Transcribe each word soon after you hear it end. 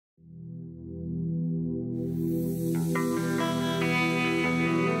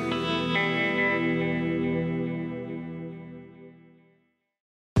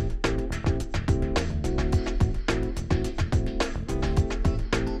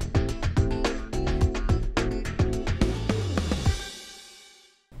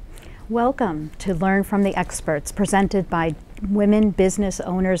Welcome to Learn from the Experts, presented by Women Business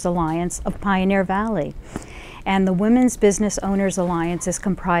Owners Alliance of Pioneer Valley. And the Women's Business Owners Alliance is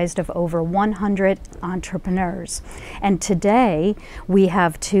comprised of over 100 entrepreneurs. And today we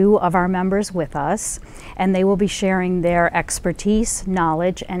have two of our members with us, and they will be sharing their expertise,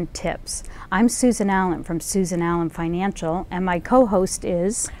 knowledge, and tips. I'm Susan Allen from Susan Allen Financial, and my co-host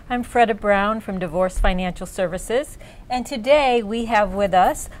is... I'm Freda Brown from Divorce Financial Services, and today we have with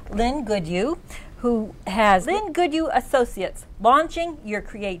us Lynn Goodhue, who has Lynn Goodhue Associates, Launching Your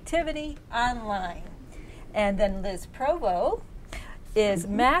Creativity Online. And then Liz Provo is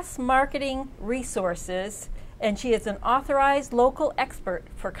Mass Marketing Resources, and she is an authorized local expert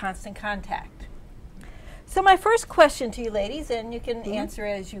for Constant Contact. So my first question to you ladies, and you can answer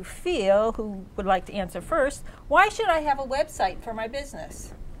as you feel, who would like to answer first, why should I have a website for my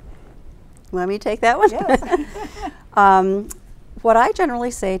business? Let me take that one. Yes. What I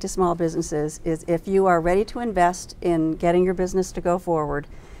generally say to small businesses is if you are ready to invest in getting your business to go forward,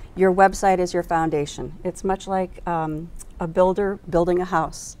 your website is your foundation. It's much like a builder building a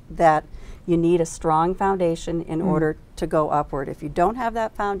house, that you need a strong foundation in order to go upward. If you don't have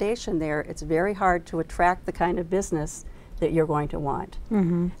that foundation there, it's very hard to attract the kind of business that you're going to want.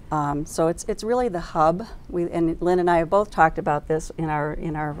 So it's really the hub. And Lynn and I have both talked about this in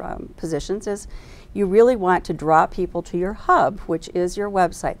our positions, is you really want to draw people to your hub, which is your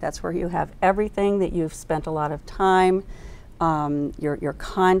website. That's where you have everything that you've spent a lot of time, your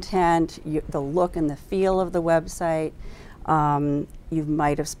content, the look and the feel of the website. You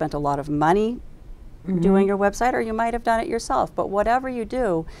might have spent a lot of money doing your website, or you might have done it yourself. But whatever you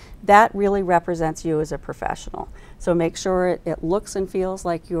do, that really represents you as a professional. So make sure it looks and feels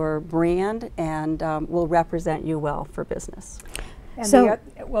like your brand and will represent you well for business. And so,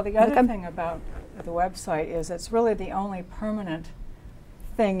 the other thing about the website is it's really the only permanent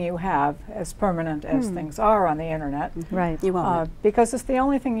thing you have, as permanent as things are on the internet. Right. You won't. Because it's the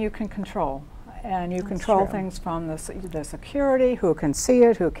only thing you can control. And you control things from the security, who can see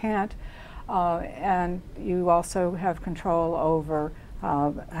it, who can't. And you also have control over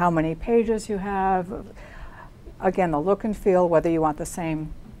how many pages you have. Again, the look and feel, whether you want the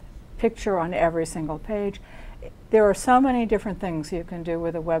same picture on every single page. There are so many different things you can do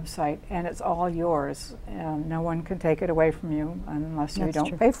with a website, and it's all yours. No one can take it away from you unless you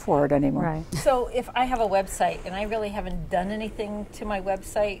don't pay for it anymore. Right. So if I have a website and I really haven't done anything to my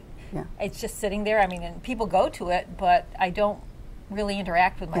website, it's just sitting there. I mean, and people go to it, but I don't really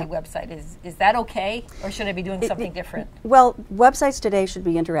interact with my website. Is that okay, or should I be doing something different? Well, websites today should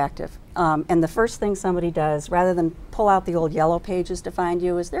be interactive. And the first thing somebody does, rather than pull out the old yellow pages to find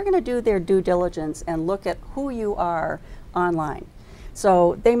you, is they're going to do their due diligence and look at who you are online.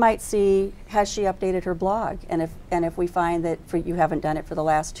 So they might see, has she updated her blog? And if we find that you haven't done it for the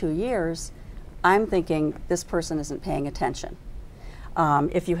last 2 years, I'm thinking this person isn't paying attention.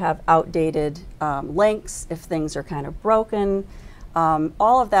 If you have outdated links, if things are kind of broken,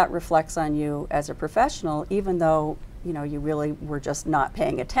 all of that reflects on you as a professional, even though you really were just not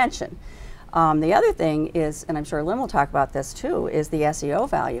paying attention. The other thing is, and I'm sure Lynn will talk about this too, is the SEO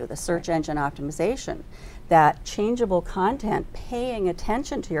value, the search engine optimization. That changeable content, paying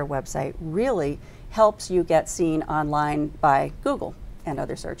attention to your website, really helps you get seen online by Google and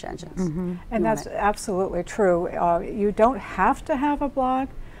other search engines. And that's absolutely true. You don't have to have a blog,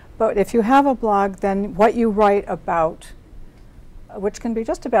 but if you have a blog, then what you write about, which can be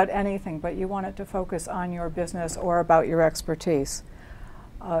just about anything, but you want it to focus on your business or about your expertise.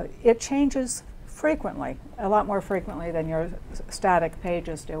 It changes frequently, a lot more frequently than your static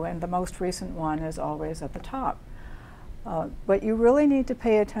pages do, and the most recent one is always at the top. But you really need to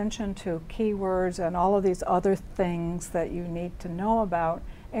pay attention to keywords and all of these other things that you need to know about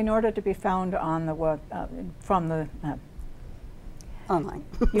in order to be found on the web, Online.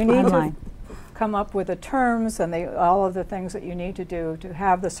 You need to come up with the terms and all of the things that you need to do to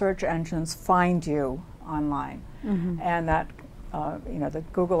have the search engines find you online. And that, the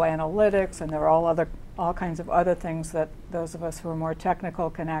Google Analytics, and there are all kinds of other things that those of us who are more technical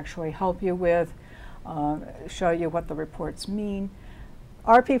can actually help you with, show you what the reports mean.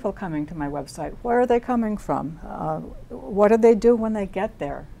 Are people coming to my website? Where are they coming from? What do they do when they get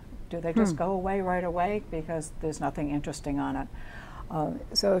there? Do they just go away right away because there's nothing interesting on it?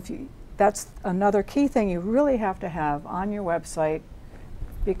 So that's another key thing you really have to have on your website,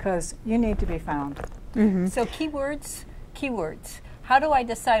 because you need to be found. So keywords. How do I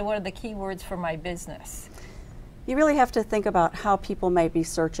decide what are the keywords for my business? You really have to think about how people might be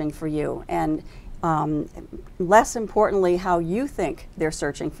searching for you, and less importantly, how you think they're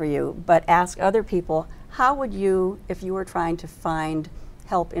searching for you, but ask other people, how would you, if you were trying to find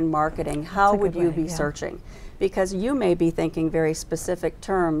help in marketing, how a would good you way, be yeah. searching? Because you may be thinking very specific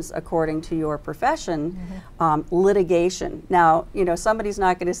terms according to your profession. Litigation. Now, you know, somebody's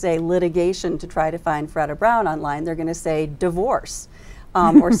not going to say litigation to try to find Freda Brown online. They're going to say divorce.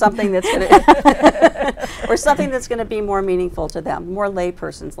 Or something that's going to or something that's going to be more meaningful to them, more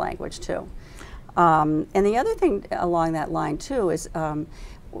layperson's language too. And the other thing along that line too is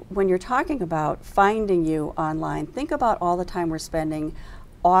when you're talking about finding you online, think about all the time we're spending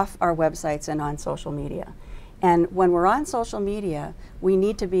off our websites and on social media. And when we're on social media, we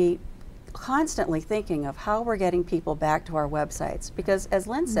need to be constantly thinking of how we're getting people back to our websites. Because as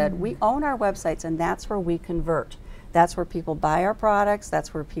Lynn said, we own our websites, and that's where we convert. That's where people buy our products,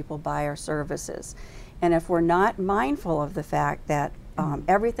 that's where people buy our services. And if we're not mindful of the fact that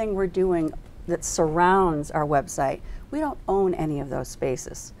everything we're doing that surrounds our website, we don't own any of those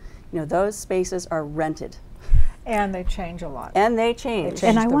spaces. You know, those spaces are rented. And they change a lot. And they change.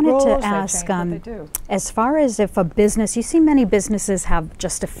 And I the wanted rules, to they ask, change what they do. as far as if a business, you see many businesses have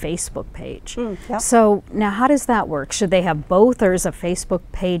just a Facebook page. Yep. So now how does that work? Should they have both, or is a Facebook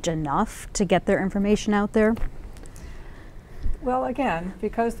page enough to get their information out there? Well, again,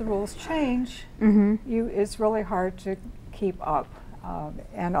 because the rules change, it's really hard to keep up.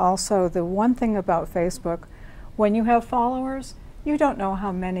 And also, the one thing about Facebook, when you have followers, you don't know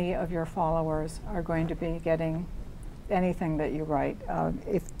how many of your followers are going to be getting anything that you write.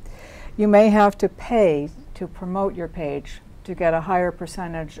 If you may have to pay to promote your page to get a higher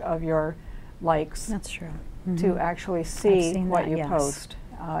percentage of your likes. That's true. To actually see seen what that, you yes. post.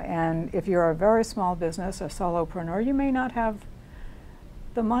 And if you're a very small business, a solopreneur, you may not have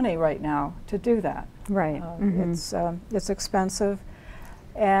the money right now to do that. Right. It's expensive,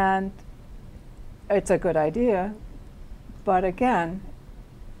 and it's a good idea, but again,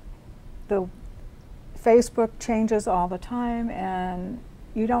 the Facebook changes all the time, and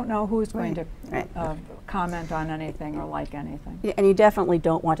you don't know who's going to comment on anything or like anything. Yeah, and you definitely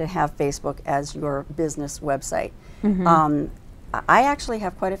don't want to have Facebook as your business website. I actually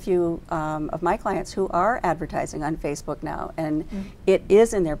have quite a few of my clients who are advertising on Facebook now, and it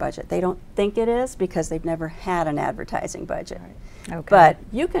is in their budget. They don't think it is because they've never had an advertising budget. Okay. But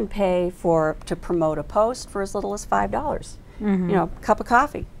you can pay to promote a post for as little as $5. You know, a cup of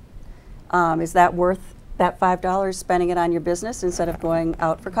coffee. Is that worth that $5 spending it on your business instead of going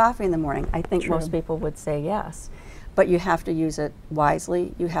out for coffee in the morning? I think most people would say yes. But you have to use it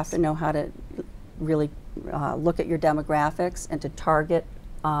wisely. You have to know how to really look at your demographics and to target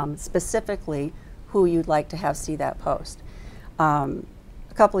specifically who you'd like to have see that post. A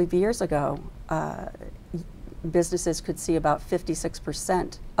couple of years ago, businesses could see about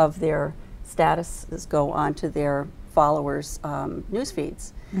 56% of their statuses go onto their followers' news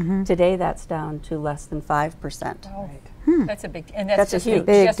feeds. Today, that's down to less than 5%. Oh. That's a big, and that's a just huge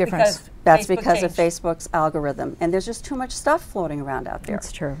just difference. because That's Facebook because of changed. Facebook's algorithm, and there's just too much stuff floating around out there.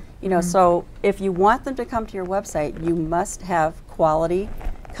 That's true. You know, so if you want them to come to your website, you must have quality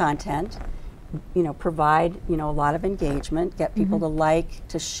content. You know, provide a lot of engagement, get people to like,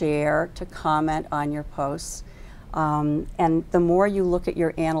 to share, to comment on your posts. And the more you look at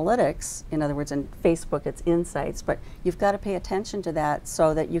your analytics, in other words, in Facebook it's insights, but you've got to pay attention to that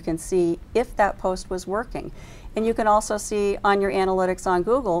so that you can see if that post was working. And you can also see on your analytics on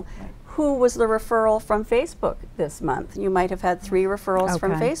Google who was the referral from Facebook this month. You might have had 3 referrals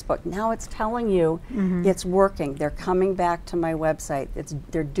from Facebook. Now it's telling you it's working. They're coming back to my website.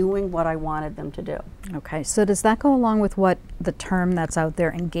 They're doing what I wanted them to do. Okay, so does that go along with what the term that's out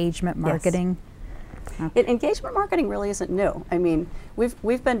there, engagement marketing? Engagement marketing really isn't new. I mean,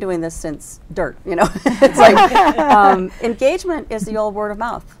 we've been doing this since dirt, you know. It's like engagement is the old word of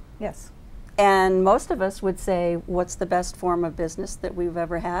mouth. Yes. And most of us would say, what's the best form of business that we've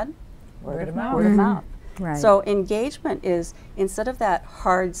ever had? Word of mouth. Word of mouth. Right. So engagement is, instead of that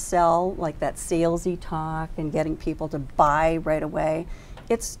hard sell, like that salesy talk and getting people to buy right away,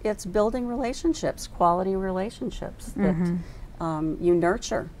 it's building relationships, quality relationships that you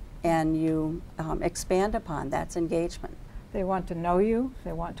nurture and you expand upon. That's engagement. They want to know you,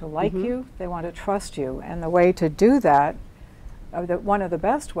 they want to like you, they want to trust you. And the way to do that, one of the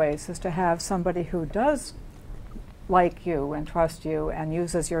best ways, is to have somebody who does like you and trust you and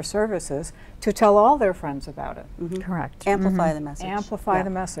uses your services to tell all their friends about it. Correct. Amplify the message. Amplify the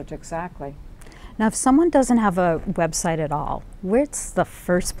message, exactly. Now, if someone doesn't have a website at all, where's the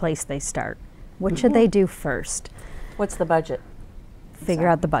first place they start? What should they do first? What's the budget? Figure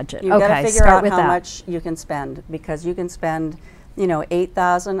out the budget. You've got to Okay, figure start out with how that. much you can spend, because you can spend, you know,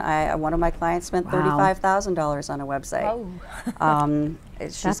 $8,000. One of my clients spent $35,000 on a website. Oh.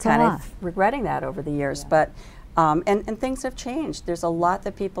 She's That's a kind lot. of regretting that over the years, but And things have changed. There's a lot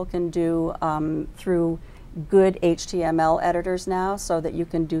that people can do through good HTML editors now, so that you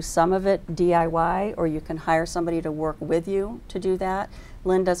can do some of it DIY, or you can hire somebody to work with you to do that.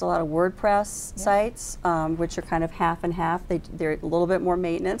 Lynn does a lot of WordPress sites, which are kind of half and half. They're a little bit more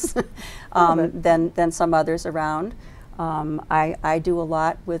maintenance than some others around. I do a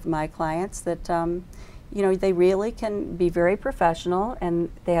lot with my clients that you know, they really can be very professional, and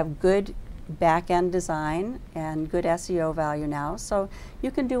they have good back-end design and good SEO value now. So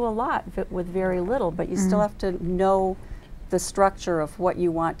you can do a lot with very little, but you still have to know the structure of what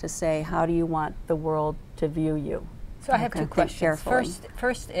you want to say. How do you want the world to view you? So I have two questions.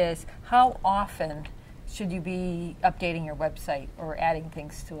 First is, how often should you be updating your website or adding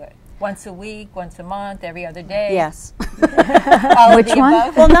things to it? Once a week, once a month, every other day? Yes. Which one?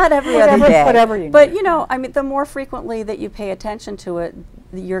 Above? Well, not every other day. Whatever you need. But you know, I mean, the more frequently that you pay attention to it,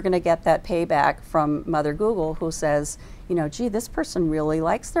 you're going to get that payback from Mother Google, who says, you know, gee, this person really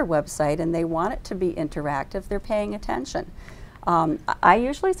likes their website and they want it to be interactive. They're paying attention. I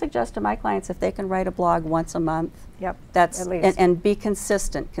usually suggest to my clients, if they can write a blog once a month, that's at least. And be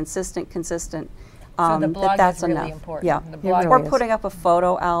consistent. So the blog that's is really enough. important. Yeah, The blog or is. putting up a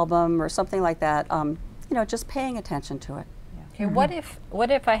photo album or something like that. You know, just paying attention to it. Okay, what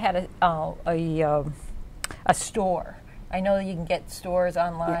if I had a store? I know you can get stores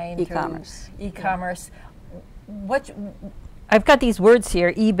online, e-commerce. E-commerce. I've got these words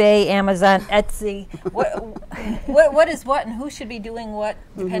here: eBay, Amazon, Etsy. What is what, and who should be doing what,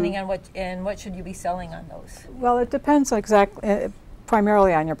 depending on what, and what should you be selling on those? Well, it depends exactly,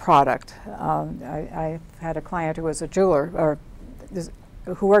 primarily on your product. I had a client who was a jeweler, or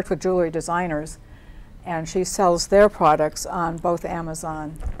who worked with jewelry designers, and she sells their products on both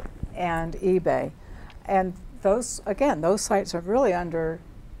Amazon and eBay. And those sites are really under,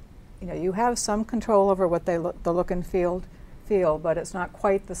 you know, you have some control over what the look and feel, but it's not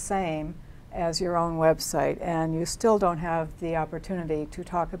quite the same as your own website, and you still don't have the opportunity to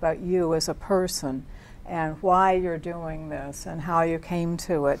talk about you as a person and why you're doing this and how you came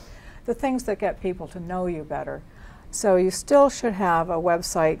to it, the things that get people to know you better. So you still should have a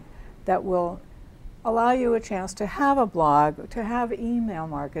website that will allow you a chance to have a blog, to have email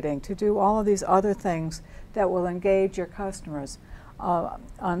marketing, to do all of these other things that will engage your customers.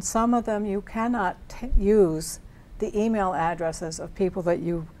 On some of them, you cannot use the email addresses of people that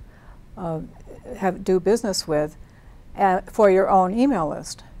you do business with for your own email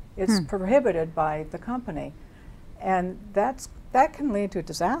list. It's prohibited by the company, and that can lead to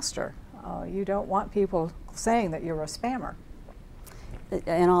disaster. You don't want people saying that you're a spammer.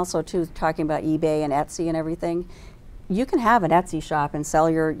 And also, too, talking about eBay and Etsy and everything, you can have an Etsy shop and sell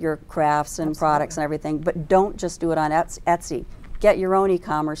your crafts and products and everything, but don't just do it on Etsy. Get your own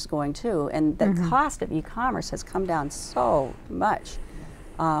e-commerce going, too. And the cost of e-commerce has come down so much.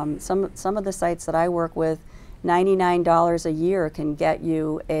 Some of the sites that I work with, $99 a year can get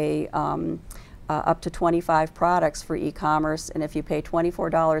you up to 25 products for e-commerce, and if you pay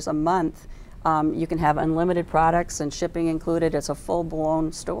 $24 a month, you can have unlimited products and shipping included. It's a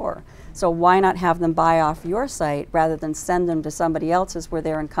full-blown store. So why not have them buy off your site rather than send them to somebody else's where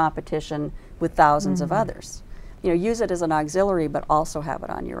they're in competition with thousands of others? You know, use it as an auxiliary, but also have it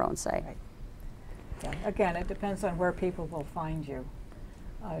on your own site. Right. Yeah. Again, it depends on where people will find you.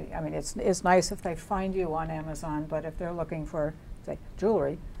 I mean, it's nice if they find you on Amazon, but if they're looking for, say,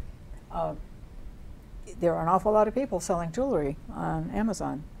 jewelry, there are an awful lot of people selling jewelry on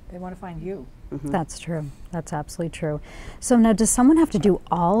Amazon. They want to find you. That's true. That's absolutely true. So now, does someone have to do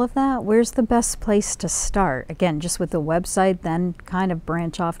all of that? Where's the best place to start? Again, just with the website, then kind of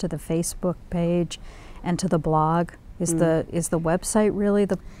branch off to the Facebook page and to the blog. Is the website really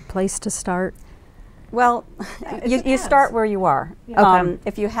the place to start? Well, you start where you are. Okay.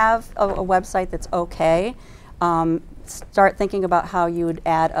 If you have a website that's okay, start thinking about how you would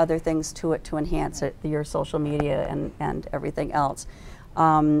add other things to it to enhance it, your social media and everything else.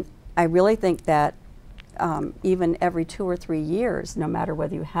 I really think that even every 2 or 3 years, no matter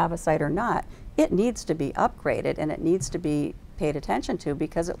whether you have a site or not, it needs to be upgraded and it needs to be paid attention to,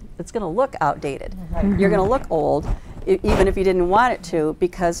 because it's going to look outdated. You're going to look old, even if you didn't want it to,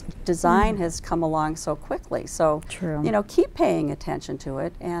 because design has come along so quickly. So, True. you know, keep paying attention to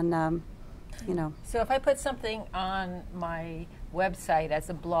it, and you know. So if I put something on my website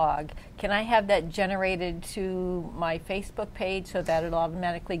as a blog, can I have that generated to my Facebook page so that it'll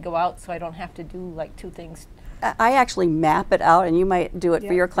automatically go out, so I don't have to do like 2 things? I actually map it out, and you might do it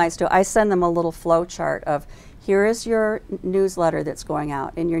for your clients too. I send them a little flow chart of, here is your newsletter that's going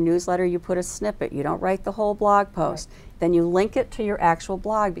out. In your newsletter, you put a snippet. You don't write the whole blog post. Then you link it to your actual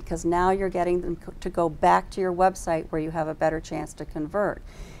blog, because now you're getting them to go back to your website where you have a better chance to convert.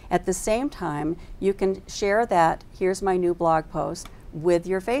 At the same time, you can share that, here's my new blog post, with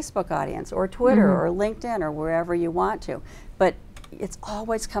your Facebook audience or Twitter or LinkedIn or wherever you want to. But it's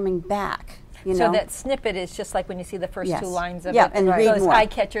always coming back. You know? So that snippet is just like when you see the first two lines of it, and read those more. eye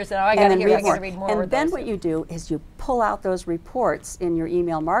catchers, and I got to hear, I got to read more. And then what you do is you pull out those reports in your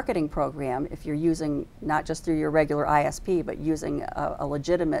email marketing program, if you're using not just through your regular ISP, but using a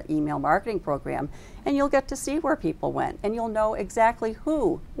legitimate email marketing program, and you'll get to see where people went, and you'll know exactly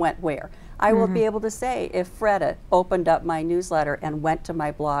who went where. I will be able to say if Freda opened up my newsletter and went to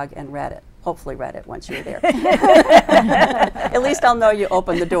my blog and read it. Hopefully read it once you're there. At least I'll know you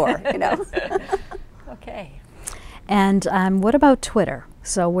opened the door, you know. Okay. And what about Twitter?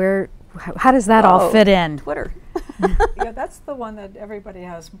 So how does that all fit in? Twitter. Yeah, that's the one that everybody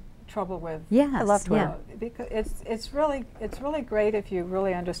has trouble with. Yes, I love Twitter. Because it's really great if you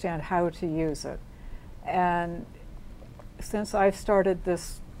really understand how to use it. And since I've started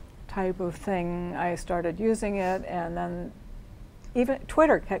this type of thing, I started using it, and then even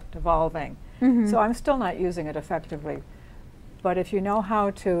Twitter kept evolving. So I'm still not using it effectively. But if you know how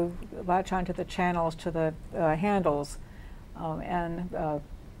to latch onto the channels, to the handles, and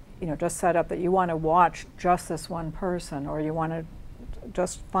you know, just set up that you want to watch just this one person, or you want to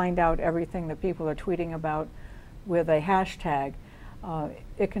just find out everything that people are tweeting about with a hashtag,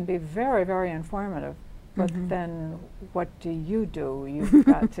 it can be very, very informative. But then what do? You've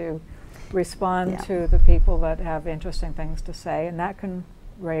got to respond to the people that have interesting things to say, and that can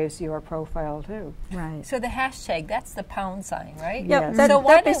raise your profile too. Right. So the hashtag, that's the pound sign, right? Yep. Yes. So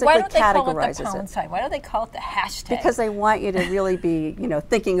why don't they call it the categorizes pound sign? Why don't they call it the hashtag? Because they want you to really be, you know,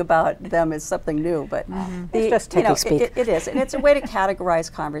 thinking about them as something new. But It's just techie speak. It is, and it's a way to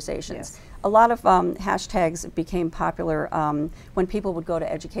categorize conversations. A lot of hashtags became popular when people would go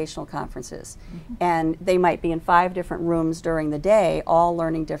to educational conferences, and they might be in 5 different rooms during the day, all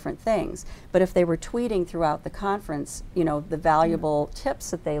learning different things. But if they were tweeting throughout the conference, you know, the valuable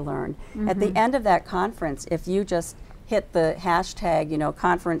tips that they learned, at the end of that conference, if you just hit the hashtag, you know,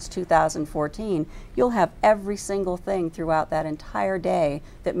 conference 2014, you'll have every single thing throughout that entire day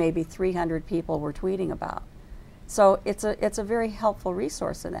that maybe 300 people were tweeting about. So it's a very helpful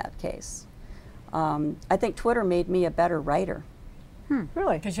resource in that case. I think Twitter made me a better writer.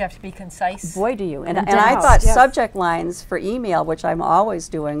 Really? Because you have to be concise. Boy, do you. And And I dense. thought Yes. subject lines for email, which I'm always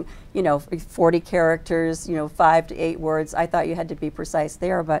doing, you know, 40 characters, you know, 5 to 8 words, I thought you had to be precise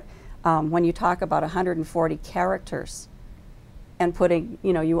there. But when you talk about 140 characters and putting,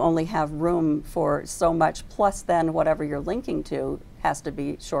 you know, you only have room for so much, plus then whatever you're linking to has to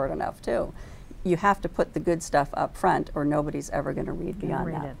be short enough too. You have to put the good stuff up front, or nobody's ever going to read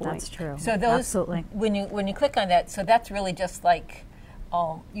beyond that point. That's true. So those, absolutely. when you click on that, so that's really just like,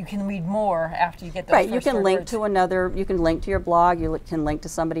 you can read more after you get those Right, first you can 4 link words. to another, you can link to your blog, you can link to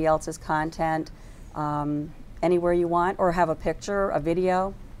somebody else's content anywhere you want, or have a picture, a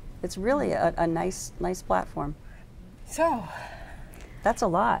video. It's really a nice platform. So That's a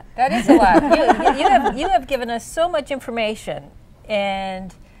lot. that is a lot. You have given us so much information,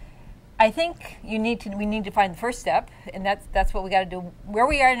 and I think we need to find the first step, and that's what we got to do, where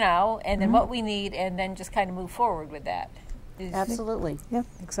we are now, and then what we need, and then just kind of move forward with that. Absolutely. Yeah,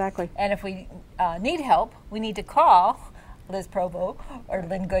 exactly. And if we need help, we need to call Liz Provo or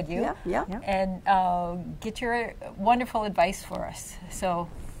Lynn Goodhue Yeah. and get your wonderful advice for us. So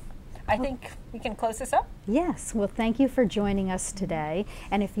I think we can close this up. Yes, well, thank you for joining us today.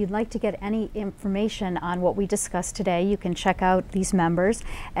 And if you'd like to get any information on what we discussed today, you can check out these members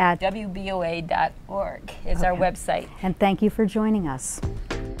at WBOA.org is our website. And thank you for joining us.